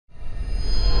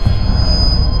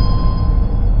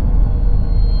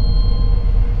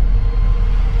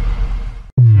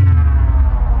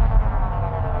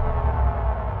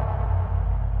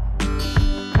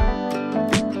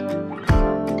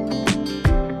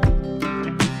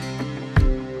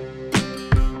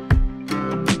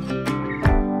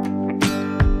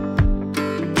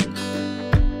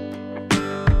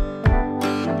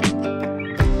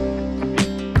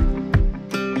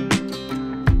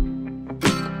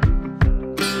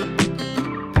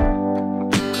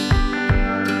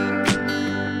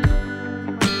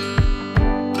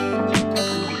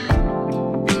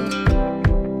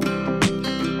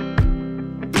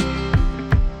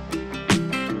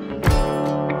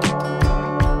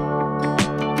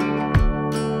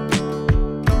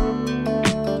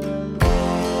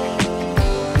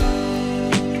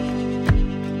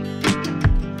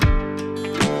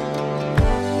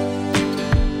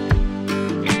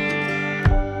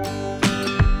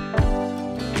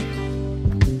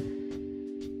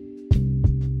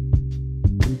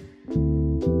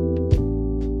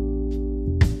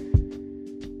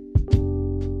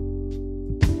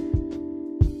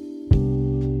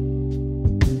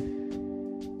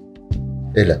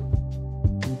Ella.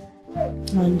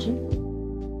 Angie.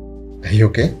 Are you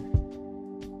okay?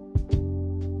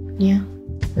 Yeah.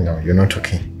 No, you're not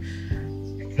okay.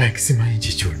 Like, simanyi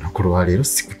chicho nakulwa leero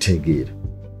sikutegeera.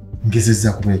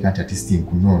 Ngezezza kubeeka nti artist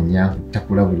nkunoonya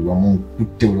kutakula buli wamu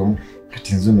kutte buli wamu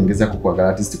kati nzo nongezaako kwagala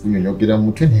artist kunyonyogera mu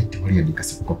mutwe naye tewali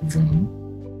yandikasibuka kuvamu.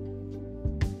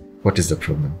 What is the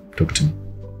problem? Talk to me.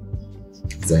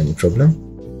 Is there any problem?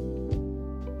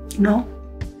 No.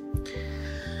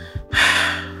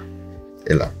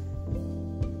 Ella.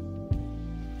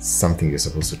 Something you're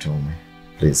supposed to tell me.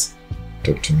 Please,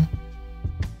 talk to me.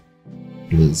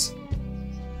 Please.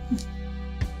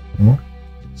 Hmm?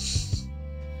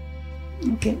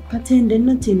 Okay, pretend they're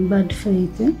not in bad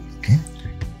faith, eh? Okay.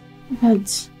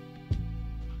 But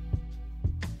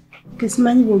because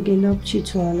many will get up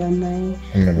to and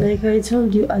like I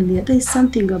told you earlier, there's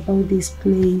something about this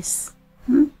place.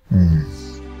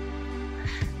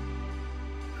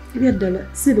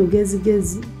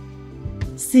 Gezi.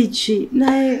 Sichi,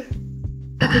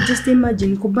 I could just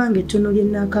imagine Kubange to know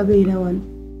in Nakabeira one.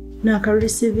 Naka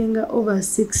receiving over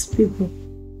 6 people.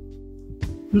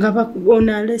 Ngaba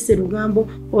ona lese rugambo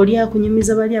olia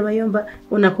kunyumiza bali abayomba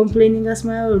ona complaining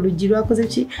asmile rujiro akoze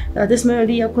chi ate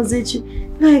smile yakoze chi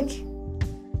like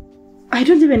I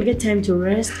don't even get time to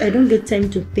rest. I don't get time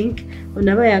to think.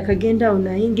 Onaba yakagenda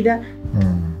onaingira.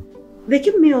 They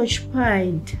keep me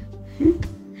occupied.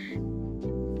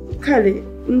 Kale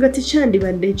ngati chandi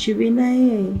bande chibina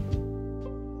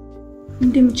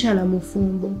ndi mchala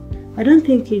mufumbo. I don't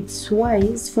think it's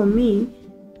wise for me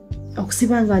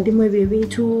okusibanga ndimu ebyo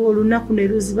ebintu olunaku ne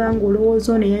luzibanga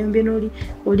olowooza ono yayombe n'oli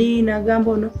oli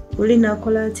nagamba ono oli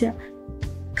nakola atya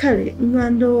kale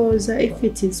ngandowooza if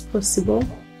it is possible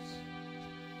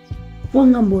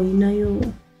wangamba olinayo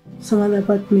some other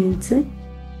apartments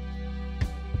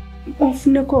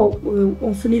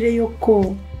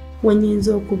onfunireyoko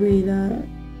wenyinza okubeera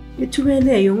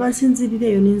tubeereeyo nga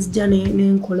nsinzirireeyo nenzija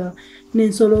nenkola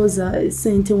nensolooza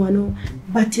sente wano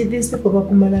but these people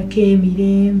bakumalako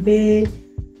emirembe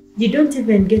you don't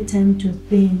even get time to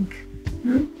think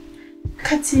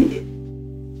kati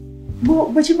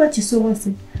bwekiba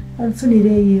kisobose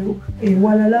onfunireeyo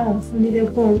ewalala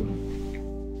onfunireko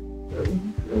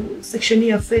section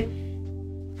yaffe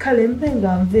kale mpe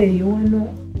nga nveeyo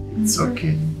wano. It's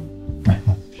okay.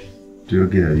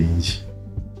 Tuyogera bingi.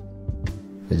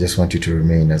 I just want you to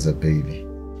remain as a baby,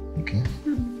 okay?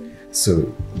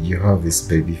 So you have this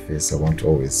baby face I want to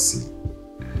always see.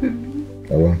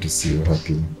 I want to see you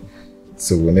happy.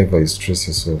 So whenever you stress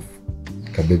yourself,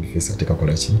 ka baby face ateka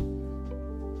kolachi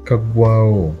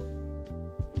kagwao.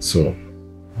 So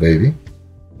baby,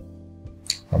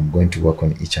 I'm going to work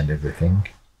on each and everything.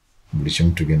 Buli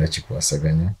kimu tugenda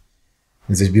kikwasaganya.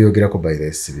 Nze byogerako by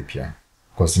the sibipya.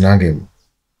 Because nange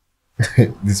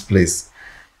this place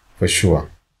for sure.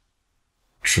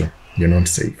 True, you're not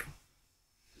safe.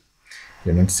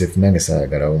 You're not safe. Nange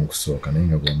sayagala omukusooka naye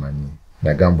nga bwomanyi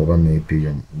nagamba oba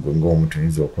maybe ng'omuntu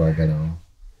oyinza okwagalawo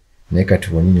naye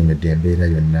kati wonyonyomedde embeera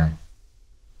yonna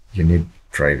you need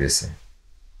privacy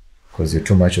because you're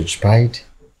too much occupied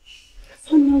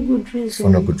for no good reason.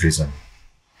 For no good reason.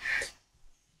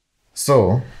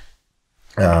 So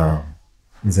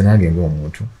nze nange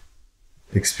ng'omuntu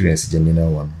experience gye nina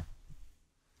wano.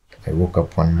 I woke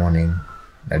up one morning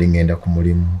nali ngenda ku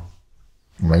mulimu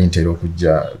mmanyi ntera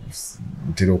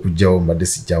okujjawo mbadde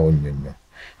sijjawo nnyo nnyo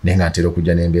naye nga ntera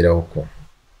okujja nembeerawoko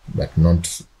but not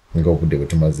ng'obudde bwe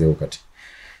tumazeewo kati.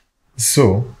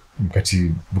 So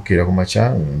kati bukeera ku makya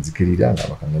nzikirira nga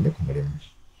bakangende ku mulimu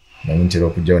mmanyi ntera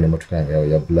okujjawo n'emmotoka yange yawe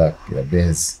ya black ya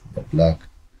Benz ya black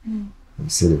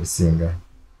ebiseera ebisinga.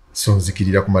 So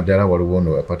nzikirira ku maddala waliwo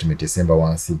ono apartment esemba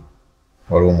wansi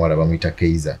waliwo omuwala bamuyita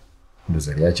Keiza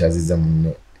ndoza lyakyaziza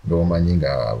munne ng'omanyi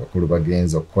nga abakulu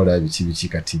bagenza okukola biki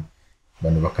kati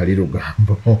bano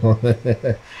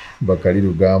bakali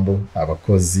lugambo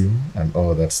abakozi and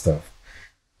all that stuff.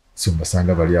 So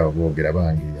mbasanga bali awo boogera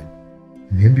bangira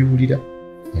nembiwulira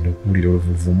ngenda okuwulira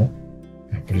oluvuvumo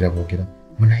mpulira boogera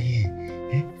munaye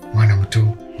mwana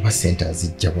muto oba sente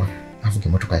azijjabwa avuga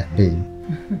emmotoka ya bbeeyi.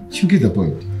 You get the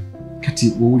point.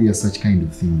 Kati owulira such kind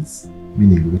of things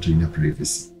meaning oba tolina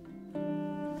privacy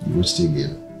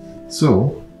okitegeera.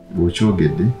 So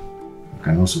bw'okyogedde you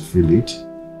can also feel it.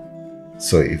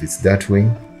 So if it's that way,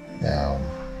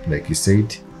 like you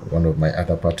said, one of my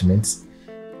other apartments,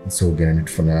 so again I need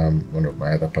to find one of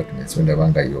my other apartments when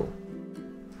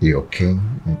you're okay,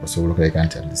 so look like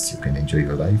at least you can enjoy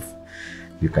your life.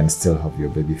 You can still have your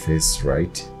baby face,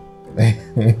 right?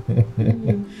 You're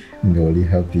really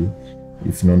happy.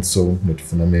 If not so, not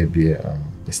for maybe a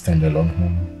standalone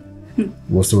home.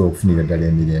 Also,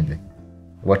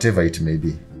 whatever it may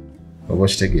be. Oba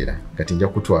okitegeera kati nja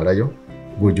kutwalayo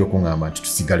gw'ojja okuŋŋamba nti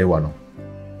tusigale wano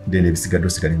then ebisigadde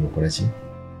osigale ng'okola ki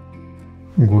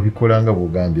ng'obikola nga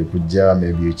bw'ogambye kujja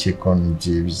maybe you check on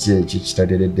biki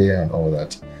ekikitaderedde and all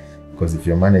that because if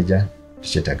your manager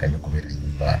tukyetaaganya okubeera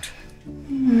bantu.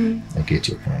 I get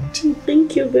your point.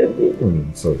 Thank you, baby.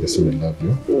 So just I love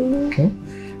you. Okay?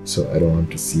 So I don't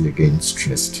want to see you again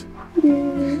stressed.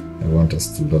 I want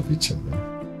us to love each other.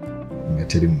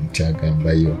 Ngateri mutaga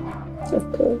mbayo.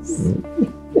 Of course.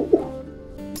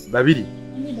 Babiri.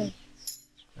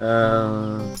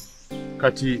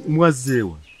 Kati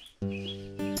mwazeewa.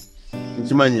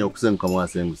 Nkimanyi okusenguka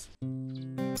mwasenguse.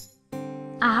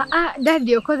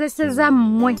 Daddy okozeseza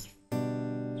mmwe.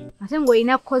 Ate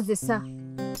ng'olina kukozesa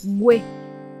gwe.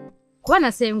 Kuba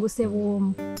nasenguse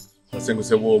bw'omu.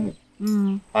 Nasenguse bw'omu?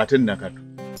 Ate Nakato?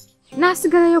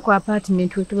 Naasigalayo ku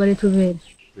apartment we tubale tubeera.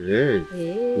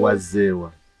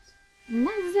 Wazeewa?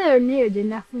 Nazeeyo neyo gye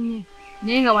nafunye.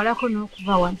 Naye nga walako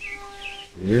n'okuva wano.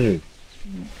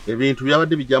 Ebintu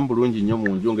byabadde bijjamu bulungi nnyo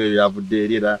mu nju ng'ebyo byavudde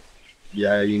eri era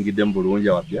byayingidde mu bulungi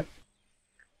awapya?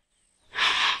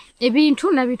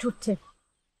 Ebintu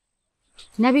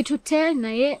nabitutte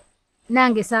naye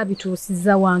nange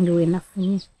saabituusizza wange we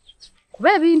nafunye.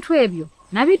 Kuba ebintu ebyo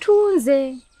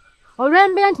nabitunze.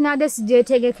 Olw'embeera nti nadde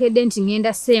sigyetegekedde nti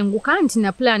ngenda senguka nti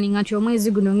na planning nti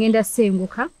omwezi guno ngenda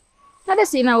senguka. Nadde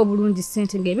sirinawo bulungi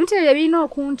ssente ng'ebintu ebyo birina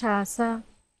okuntaasa.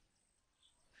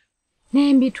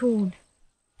 Nembitunda.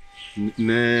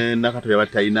 Ne Nakato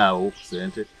yabadde talinawo ku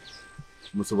ssente?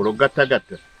 Musobola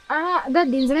okugattagatta?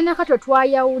 Daddy nze ne Nakato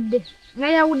twayawudde. Nga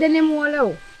yawudde ne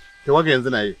muwalawo. Tewagenze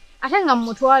naye? Ate nga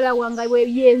mutwala wanga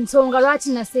y'ensonga lwaki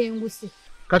nasenguse.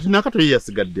 Kati Nakato ye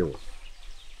yasigaddewo?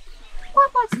 Ku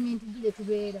apartment gye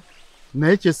tubeera.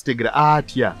 Naye kyesitegera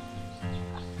atya?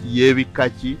 Yeebikka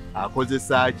ki?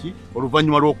 Akozesa ki?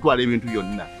 Oluvannyuma lw'okutwala ebintu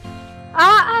byonna?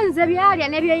 Nze byalya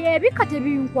ne bye yeebikka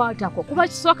tebinkwatako kuba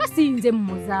kisooka sinze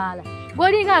mmuzaala.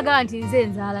 Bw'olinga agamba nti nze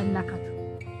nzaala Nakato.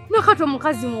 Nakato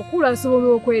mukazi mukulu asobola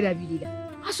okwerabirira.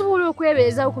 Asobola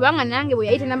okwebeezawo kubanga nange bwe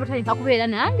yayita n'amatandika kubeera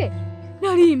nange.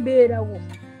 Nali mbeerawo.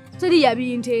 Teri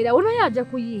yabinteerawo naye ajja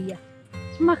kuyiiya.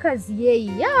 Makazi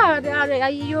yeeyiya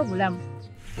ayiiya obulamu.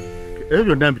 Ebyo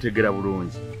byonna mbitegera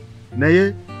bulungi.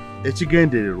 Naye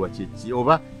ekigendererwa kiki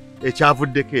oba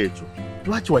ekyavuddeko ekyo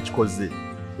lwaki wakikoze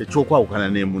ekyokwawukana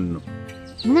ne munno?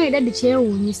 Naye Daddy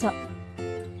kyewuunyisa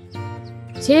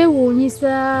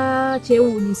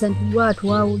nti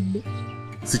lwatwawudde.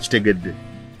 Sikitegedde.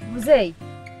 Muzeeyi,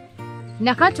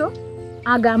 Nakato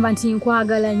agamba nti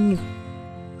nkwagala nnyo.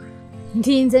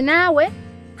 Nti nze naawe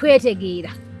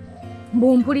twetegeera.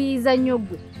 Mbumpuliriza nnyo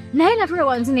ggwe. Naye natula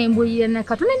wansi ne mbulirira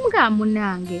Nakato ne mugamba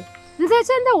munnange. Nze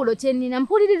ekyendawulo kye nnina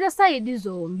mpuliriza sayidi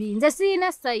zombi. Nze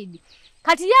sirina sayidi.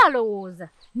 Kati ye alowooza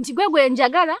nti gwe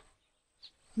njagala,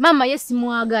 mama ye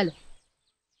simwagala.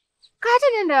 Kati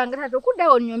nenda nga tato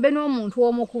kuddawo nnyombe n'omuntu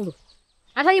omukulu.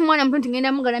 Atayi mwana muto nti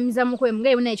ngenda mugalamiza mukwe nga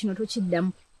yebona ekino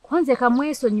tokiddamu. Kwanze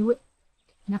kamwesonyiwe.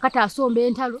 Nakato asomba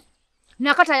entalo.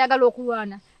 Nakato ayagala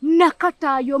okulwana. Nakato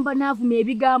ayomba n'avuma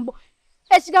ebigambo.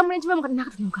 Ekigambo n'ekivamu kati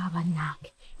Nakato n'okaaba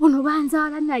nange. Ono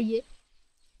banzaala naye.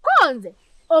 Konze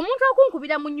omuntu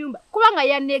okunkubira mu nnyumba kubanga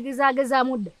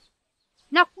yanneegezaagezaamu dda.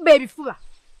 Nakuba ebifuba.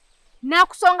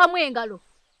 Nakusongamu engalo.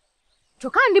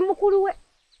 Kyokka ndi mukulu we.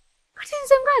 Kati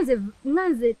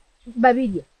nze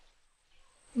Babirya.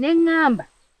 Ne ŋŋamba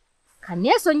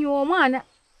kaneesonyiwa omwana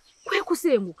kwe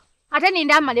kusenguka. Ate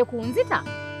ninda amale kunzita.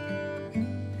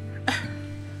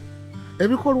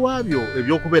 Ebikolwa byo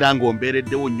eby'okubeera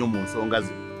ng'ombeereddewo nnyo mu nsonga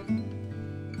ze.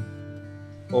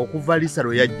 Okuva Lisa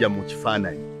lwe yajja mu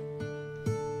kifaananyi.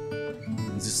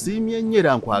 Nzisiimye nnyo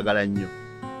era nkwagala nnyo.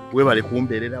 Weebale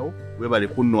kumbeererawo, weebale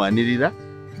kunnwanirira.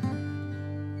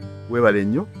 Weebale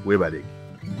nnyo, weebalege.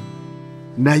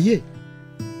 Naye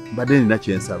mbadde nina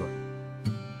kye nsaba.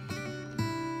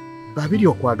 Babirya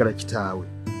okwagala kitaawe.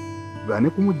 Bane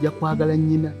kumujja kwagala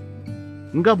nnyina.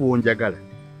 Nga bw'onjagala.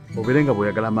 Obeere nga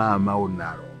bw'oyagala maama wo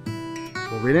Naalongo.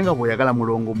 Obeere nga bw'oyagala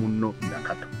mulongo munno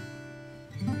Nakato.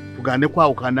 Tugande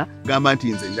kwawukana gamba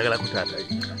nti nze njagala ku taata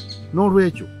yekka.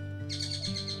 N'olwekyo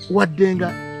wadde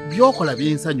nga by'okola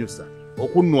byensanyusa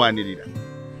okunnwanirira.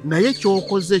 Naye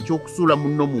ky'okoze ekyokusuula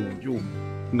munno mu nju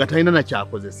nga talina na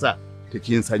kyakozesa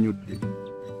tekinsanyudde.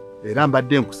 Era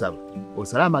mbadde nkusaba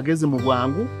osale amagezi mu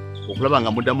bwangu okulaba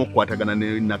nga muddamu okukwatagana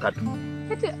ne Nakato.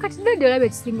 Kati Daddy olaba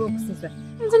ekisinga okusesa.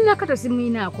 Nze Nakato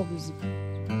simuyinaako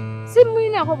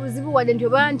buzibu wadde nti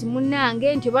oba nti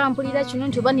munnange nti oba mpulira kino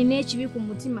nti oba nina ekibi ku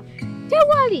mutima.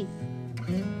 Tewali.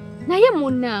 Naye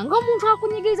munnange omuntu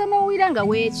akunyigiriza n'owulira nga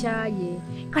weekyaye.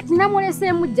 Kati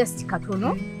namuleseemu just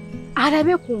katono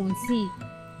alabe ku nsi.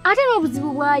 ate n'obuzibu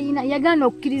bw'ayina yagaana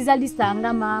okukkiriza Lisa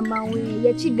nga maama we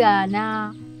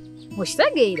yakigaana.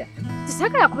 Okitegeera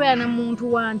tisagala kubeera na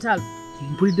muntu wa ntalo.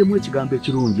 Mpuliddemu ekigambo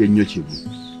ekirungi ennyo kibu.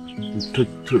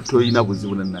 Toyina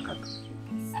buzibu na Nakato.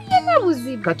 Sirina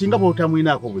buzibu. Kati nga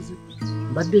bw'otamwinaako buzibu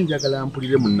mbadde njagala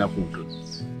mpulire mu nnaku ntono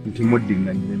nti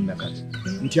muddinganyire Nakato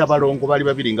nti abalongo bali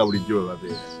babiri nga bulijjo bwe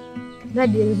babeera.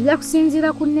 Daddy ebyo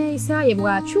kusinziira ku nneeyisa ye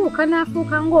bw'akyuka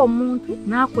n'afuuka ng'omuntu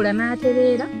n'akula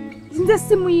n'atereera nze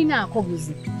simuyinaako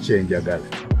buzibu. Kyenjagala.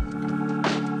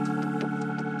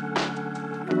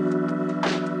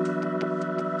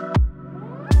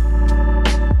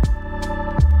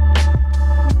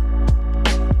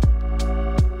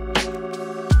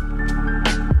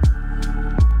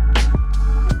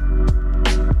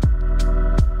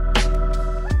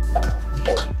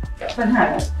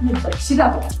 Sit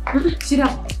up. Sit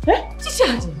up.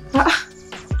 Chichaje.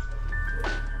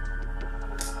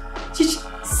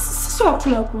 So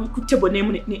tula ku table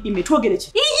name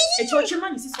imetwogereche. Ekyo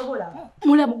kimanyi sisobola.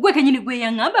 Mulamu gwe kenyini gwe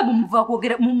yangamba bumuva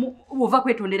kwogera muva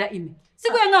kwetondera ime.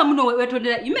 Sigo yangamba muno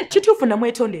wetondera ime. Kitufu na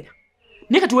mwetondera.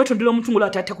 Neka tuwetondera omuntu ngula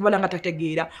atata kubalanga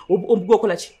tategeera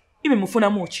obugokola ki. Ime mufuna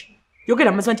muki.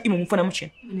 Yogera mazanti ime mufuna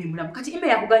muki. Ne mulamu kati ime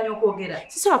yakuganya okwogera.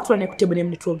 Sisobola kutula ne ku table name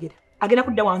netwogera. Agenda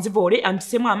kudda wanzivole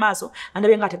antisemu amaaso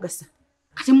andabe nga atagassa.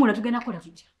 Kati mula tugenda kola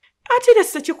tujja. Ate era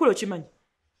sekikulo kimanyi.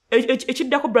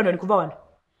 Ekiddako Brandon kuva wano.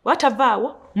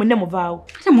 Watavaawo munne muvaawo.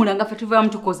 Kati mula nga fatuva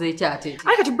mtukoze ekyate.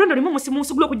 Ate kati Brandon limu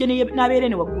musimusugula okujja n'abeere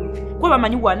ne waggulu. Kuba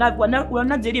bamanyi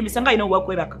wanazza eri emisanga alina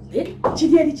owakwebaka.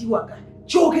 Kiri eri kiwaga.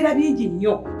 Kyogera bingi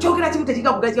nnyo. Kyogera kimu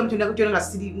tekiga kugazika mutonda kyona nga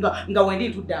siri nga wendi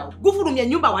ntuddawo. Gufulumya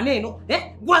ennyumba waneeno,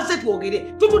 gwaze twogere.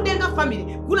 Tutudde nga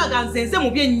family. Kulaga nzenze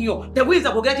mu bye nnyo.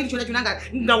 Tebuyinza kwogera kintu kyona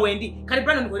nga wendi. Kali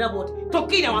Brandon kwera bwoti.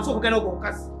 Tokkirira wansi okugana ogwo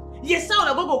omukazi. Yesawo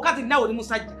nagwo omukazi naawe oli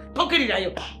musajja.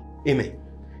 Tokkirirayo. Ime.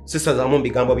 Sisa za mumbi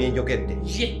gambo byenjogedde.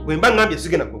 Bwe mba ngambye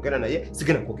sigenda kwogera naye,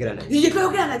 sigenda kwogera naye. Ye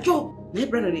twogera nakyo. Naye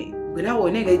Brandon gwe naawe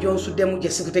onenga ekyo nsuddemu gye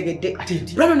sikutegedde.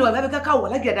 Brandon wababekakawo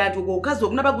walagira ddala nti ogwo omukazi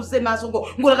ogunaba gusse maaso go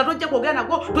ng'olaka tojja kwogera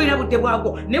nagwo tolina budde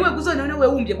bwagwo. Naye weeguze ne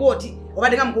weewumbye bw'oti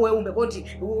obadde nga muko weewumbeko nti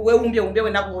weewumbye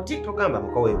wenna bw'oti. Togamba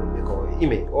muko weewumbeko.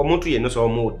 Ime omuntu yenna so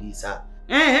omuwuddisa.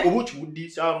 Obuki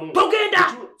wuddisaamu. Togenda!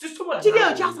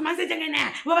 Kiriyo kyasamanze jengene.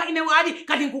 Baba ine wali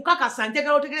kati nkukakasa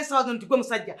njagala otegere sawazo nti gwe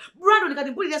musajja. Brandon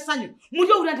kati mpulira essanyu.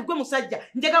 Muli owulira nti gwe musajja.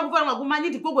 Njagala kuva nga gumanyi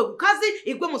nti gwe gukazi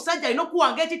igwe musajja alina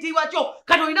okuwanga ekitiibwa kyo.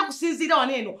 Kati olina kusinziira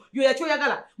waneeno yoya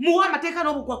kyoyagala. Muwa amateeka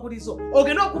n'obukwakulizo.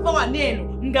 Ogenda okuva waneeno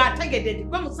ng'ategedde nti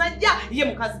gwe musajja ye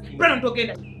mukazi. Brandon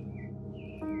togenda.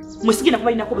 Mwesigina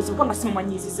kuba inako buzibu kubanga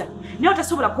simumanyiiziza. Naye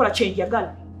otasobola kukola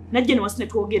kyenjagala. Najje ne wansi ne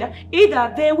twogera. Either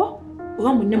aveewo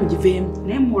oba munne mugiveemu.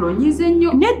 Naye mulonyize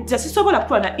nnyo. Nedda sisobola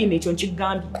kutwala na ime ekyo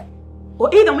nkigambye.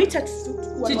 Either muyita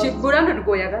Kiki Brandon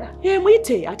gwoyagala?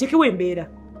 Muyite ateekewo embeera.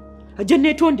 Ajja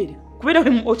neetondere. Kubeera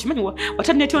okimanyi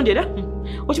watanneetondera.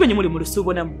 Okimanyi muli mu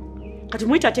lusuubo nammwe. Kati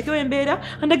muyite ateekewo embeera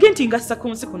andage nti ngassa ku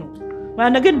nsi kuno.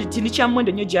 Andage nti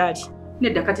nikyamuwendo nnyo gy'ali.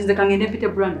 Nedda kati nze kangende mpite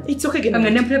Brandon. It's okay genda.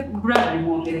 Kangende mpite Brandon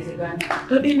mwongerezegana.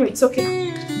 No, it's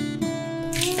okay.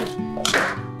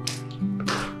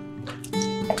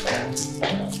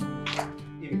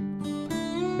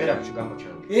 Bera kukigambo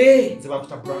kyange. Nze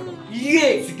bantuta Brandon.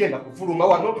 Sigenda kufuluma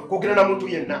wano kwogera na muntu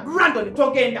yenna. Brandon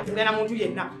togenda kugenda na muntu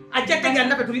yenna. Ajja tegera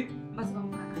nafe tuli.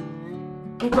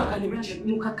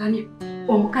 Mukakane.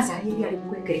 Omukazi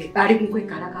ali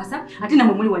mukwekalakasa ate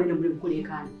namwe muli wanene muli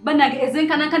kukulekana. Banage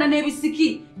ezenkanankana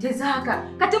n'ebisiki tezaaka.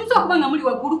 Kati musobola kuba nga muli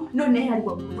waggulu no naye ali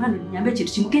waggulu. Brandon nyambe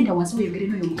ekintu kimugenda wansi oyogere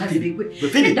n'oyo omukazi begwe.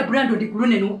 Nedda Brandon ndi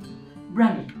kulune no.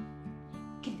 Brandon.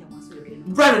 Kidda wansi oyogere.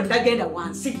 Brandon tagenda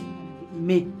wansi.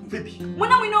 Me. Phoebe.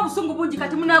 Muna mwina obusungu bungi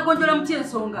kati munagonjola mutya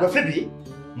ensonga. Gwe Phoebe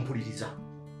mpuliriza.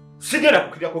 Sigenda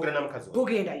kukkirira kwogera na mukazi.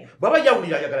 Togendayo. Baba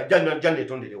yawulira ayagala janna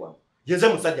etondere wano. Yenze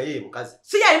musajja yeye mukazi.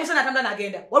 Siya musana atambula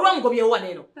n'agenda. Waliwo mugobyewo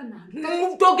waneeno.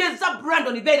 Togeza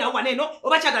Brandon beera waneeno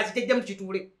oba kyagala kitejje mu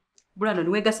kituule. Brandon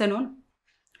wegase nono.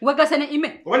 Wegase ne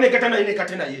ime. Oba nekatana ine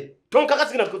katena ye. Tonkaka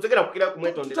sigenda kukkirira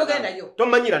kumwetondera. Togendayo.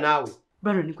 Tomanyira naawe.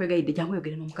 Brandon kwegayidde jangu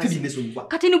oyogere n'omukazi. Phoebe nesonyiwa.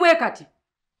 Kati ni bwe kati.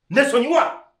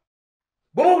 Nesonyiwa.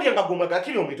 Bomo ulianga gomwaga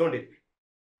akiri omwitondere.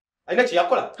 Alina kye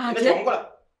yakola? Alina kye yamukola?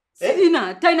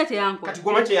 Sina, talina kye yankola. Kati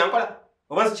goma kye yankola?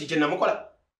 Oba kye namukola?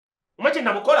 Oma kye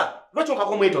namukola? Lwaki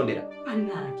onkako omwitondera?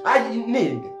 Anani. Ayi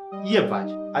nende. Ye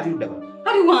mpaaki. Ali ludda bano.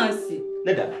 Ali wansi.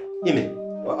 Nedda. Ime.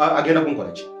 Agenda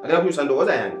kunkola ki? Agenda kunyusa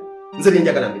ndowooza yange. Nze bye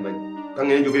njagala mbimanyi.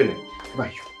 Kangende njogere naye.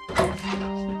 Bayo.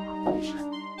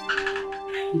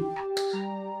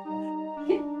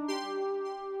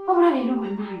 Obula leero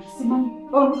bannange simanyi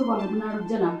olubuto bwange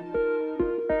bunaalujja namu.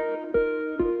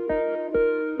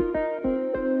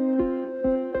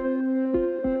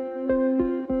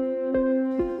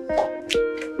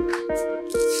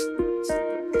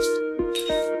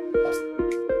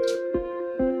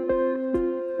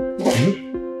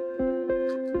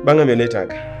 Bangambye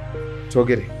neetaaga.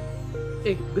 Twogere.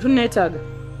 Gwe tunneetaaga.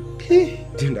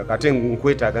 Tenda kate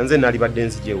nkwetaaga nze nalibadde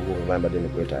nzije uwo ngambadde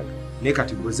nekwetaaga. Naye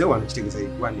kati gwoze wano kitegeeza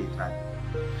ikuba neetaaga.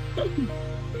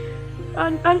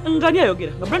 Ngani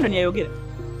ayogera? Nga Brandon yayogera.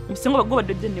 Msengo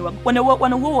bagobadde jenne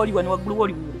wano woli wano waggulu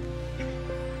woli.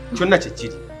 Kyonna kye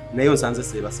kiri. Naye onsanze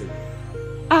seebasebe.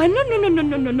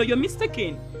 No, you're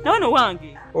mistaken. Na wano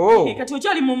wange. Kati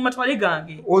okyali mu matwale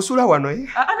gange. Osula wano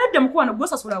Anadda mukwano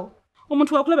gwosasulawo.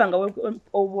 Omuntu wakulaba nga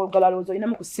ogalalozo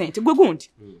inamu ku ssente. Gwe gundi.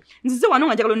 Nzize wano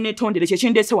nga njagala neetondere kye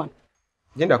kindeese wano.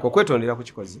 Genda kwetondera ku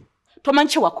kikozi. Tomanyi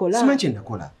kye wakola. Simanyi kye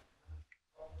nakola.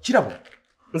 Kirabo.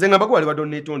 Nze ngamba ko wali badde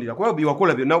neetondera kuba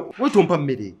biwakola byonna wetompa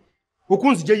mmere.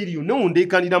 Okunzija yiri yonna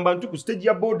ondeekanira mbantu ku stage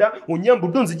ya boda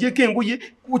onyambudde nzijeeko enguye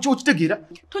okitegeera.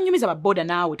 Tonyumiza baboda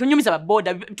naawe, tonyumiza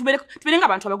baboda tuberenga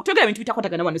abantu abakutegera ebintu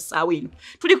bitakwatagana wano ssaawa eno.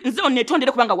 Tuli nze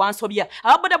onneetondere kubanga wansobya.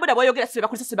 Ababodaboda boyogera sibe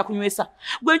bakulisa sibe bakunywesa.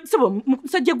 Gwe sibo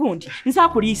musajja gundi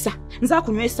nzaakuliisa,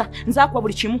 nzaakunywesa, nzaakuwa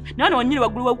buli kimu. Nawe wanyini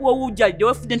waggulu w'owujjalidde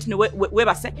wefudde nti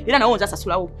webase era nawe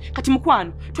nzaasasulawo. Kati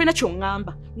mukwano tolina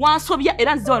ky'oŋŋamba. Wansobya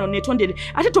era nzize wano onneetondere.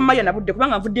 Ate tommalya nabudde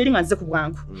kubanga nvudde eri nga nze ku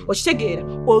bwangu. Okitegeera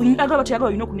batuyagala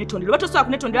olina okuneetondera. Batosobola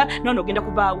kuneetondera nawe n'ogenda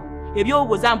kubaawo.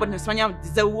 Ebyobuzambo nasimanya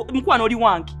mukwano oli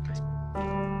wange.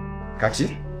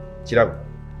 Kati kirabo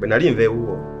bwe nali nva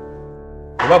ewuwo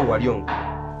oba bwe wali ongo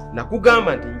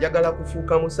nakugamba nti njagala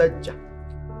kufuuka musajja.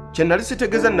 Kye nali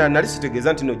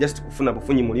sitegeeza nti no just kufuna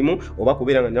bufunyi mulimu oba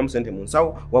kubeera nga ninamu ssente mu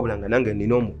nsawo wabula nga nange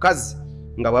nina omukazi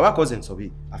nga bw'aba akoze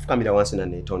ensobi afukamira wansi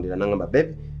nanneetondera nangamba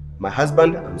baby my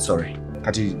husband I'm sorry.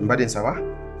 Kati mbadde nsaba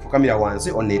fukamira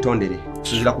wansi onneetondere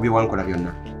kizira ku bye wankola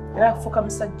byonna. Era kufuuka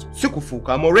musajja. Si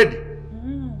kufuuka, I'm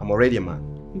already a man.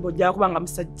 Mbojja kubanga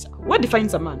musajja. What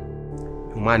defines a man?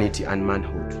 Humanity and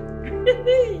manhood.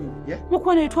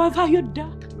 Mukwana twavaayo dda.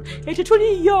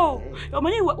 Tetuliyo.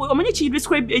 Omanyi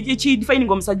ki defining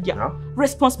omusajja?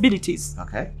 Responsibilities.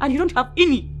 Okay. And you don't have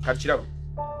any. Kati kirabo.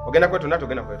 Ogenda kwetonda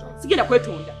togenda kwetonda. Sigenda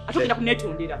kwetonda. Ate ogenda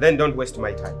kuneetondera. Then don't waste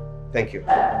my time. Thank you.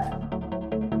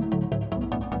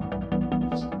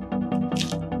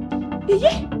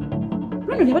 Iye.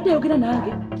 Brandon yabadde ayogera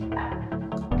nange.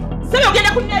 Sebe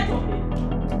ogenda kuneetondera.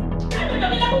 Ogenda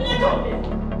kuneetondera.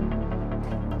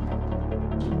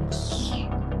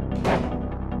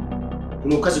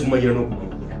 Kuno omukazi gumanyira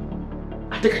n'okumanyira.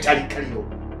 Ate kati alikaliro.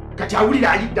 Kati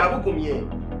awulira ayidde abugumye.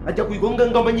 Ajja kuyigonga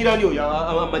nga amanyira ali oyo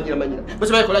amanyira.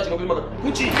 Bose bakola kino kulimaka.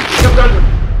 Kuki? Brandon.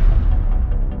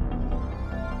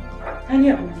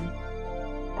 Anya.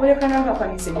 Ole kana ka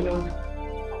kanise nyo.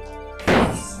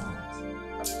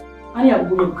 Anya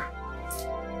buguluka.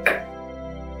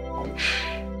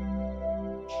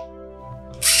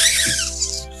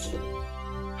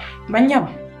 Manyaba.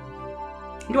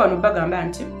 Ndi wano bagamba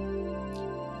nti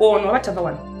ono abatava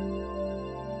wano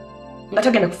nga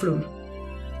tagenda kufuluma.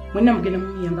 Mwenna mugenda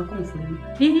mumuyambako mufuluma.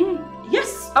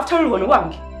 Yes, after all wano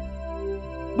wange.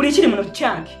 Buli kiri muno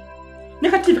kyange. Ne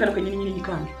kativi kano kenyini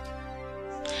kange.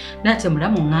 Nate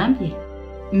mulamu ngambye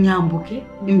nyambuke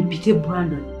mpite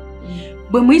Brandon.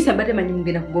 Bwe muyisa mbate manyi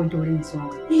mugenda kugonjoola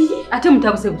ensonga. Ate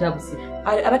mutabuse butabuse.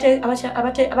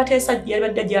 Abate sajja yali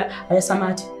badajja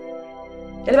ayasamati.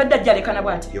 Yali badajja lekana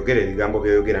bwati. Yogera ebigambo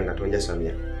by'oyogera nga tonja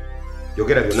samya.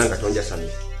 Yogera byonna nga tonja samya.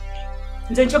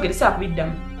 Nze nkyogere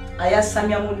saakubiddamu.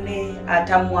 Ayasamya munne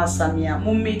atamwasamya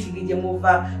mu meeting gye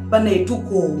muva bane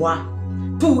tukoowa.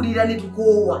 Tuwulira ne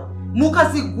tukoowa.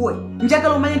 Mukazi gwe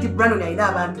njagala omanye nti Brandon alina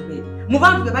abantu be. Mu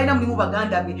bantu be balina mulimu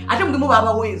baganda be ate mulimu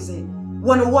babaweeze.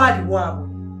 Wano wali bwabo.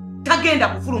 Tagenda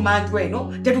kufuluma nju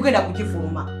eno tetugenda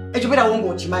kukifuluma. Ekyo beera wongo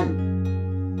okimanyi.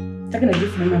 Tagenda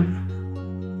kufuluma.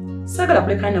 Sagala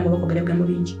kulekana ngo bakogera bigambo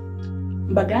bingi.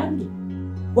 Mbagambye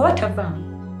bw'atava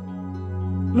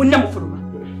munna mufuluma.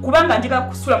 Kubanga njagala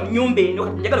kusula mu nyumba eno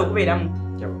kati njagala okubeeramu.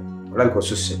 Olabika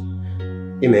osusse.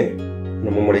 Ime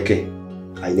nomumuleke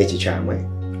ayina ekikyamwe.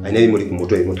 Ayina ebimuli ku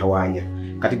mutwe ebimutawaanya.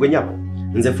 Kati gwe nyabo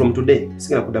nze from today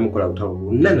sigenda kuddamu kukola lutalo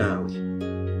lwonna naawe.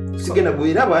 Sigenda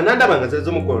bwiraba anandaba nga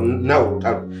zezo mukola naawe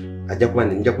lutalo. Ajja kuba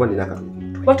nina akatulu ku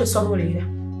mutwe. Watosobolera.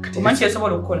 Omanyi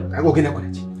kyesobola okukola. Ogenda kukola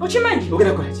ki? Okimanyi?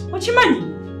 Ogenda kukola ki? Okimanyi?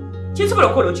 Kyesobola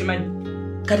okukola okimanyi?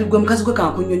 Kati gwe mukazi gwe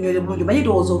kankunnyonnyola bulungi manyi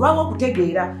ndowooza olwawo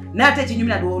okutegeera n'ate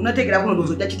ekinyumira n'otegeera kuno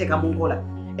ndowooza ojja kiteeka mu nkola.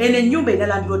 Eno ennyumba erina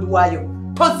landlord waayo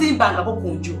tozimbangako ku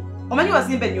nju. Omanyi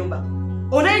wazimba ennyumba?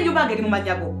 Onayo ennyumba ng'eri mu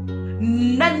manyago.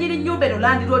 Nannyini nnyumba eno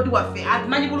landlord waffe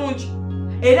atumanyi bulungi.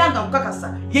 Era nga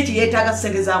mukakasa ye kye yeetaaga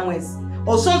ssente za mwezi.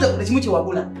 Osonze buli kimu kye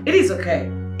wagula. It is okay.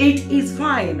 It is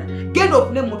fine. Genda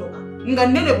ofune emmotoka nga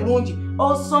nnene bulungi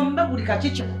osombe buli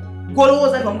kakica.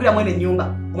 Golowooza nti wamugulira mwene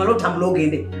ennyumba omala otambula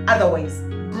ogende.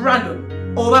 Otherwise Brandon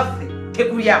oba ffe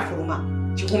tekuli afuluma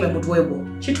kikuume mutwe gwo.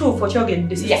 Kituufu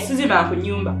okyogedde sizimba ku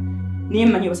nnyumba. naye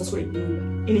mmanyi basasula ennyumba.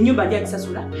 Eno ennyumba ndi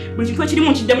agisasula. Buli kintu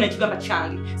ekirimu nkiddamu nekigamba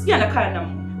kyange. Sigenda kala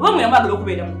nammwe. Oba mwe mwagala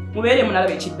okubeeramu. Mubeeremu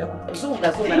nalaba ekiddako. Zunga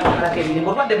nawe omalako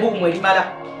ebirembo. Obadde buumu erimala.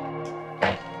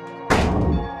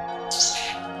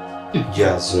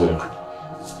 Jazunga.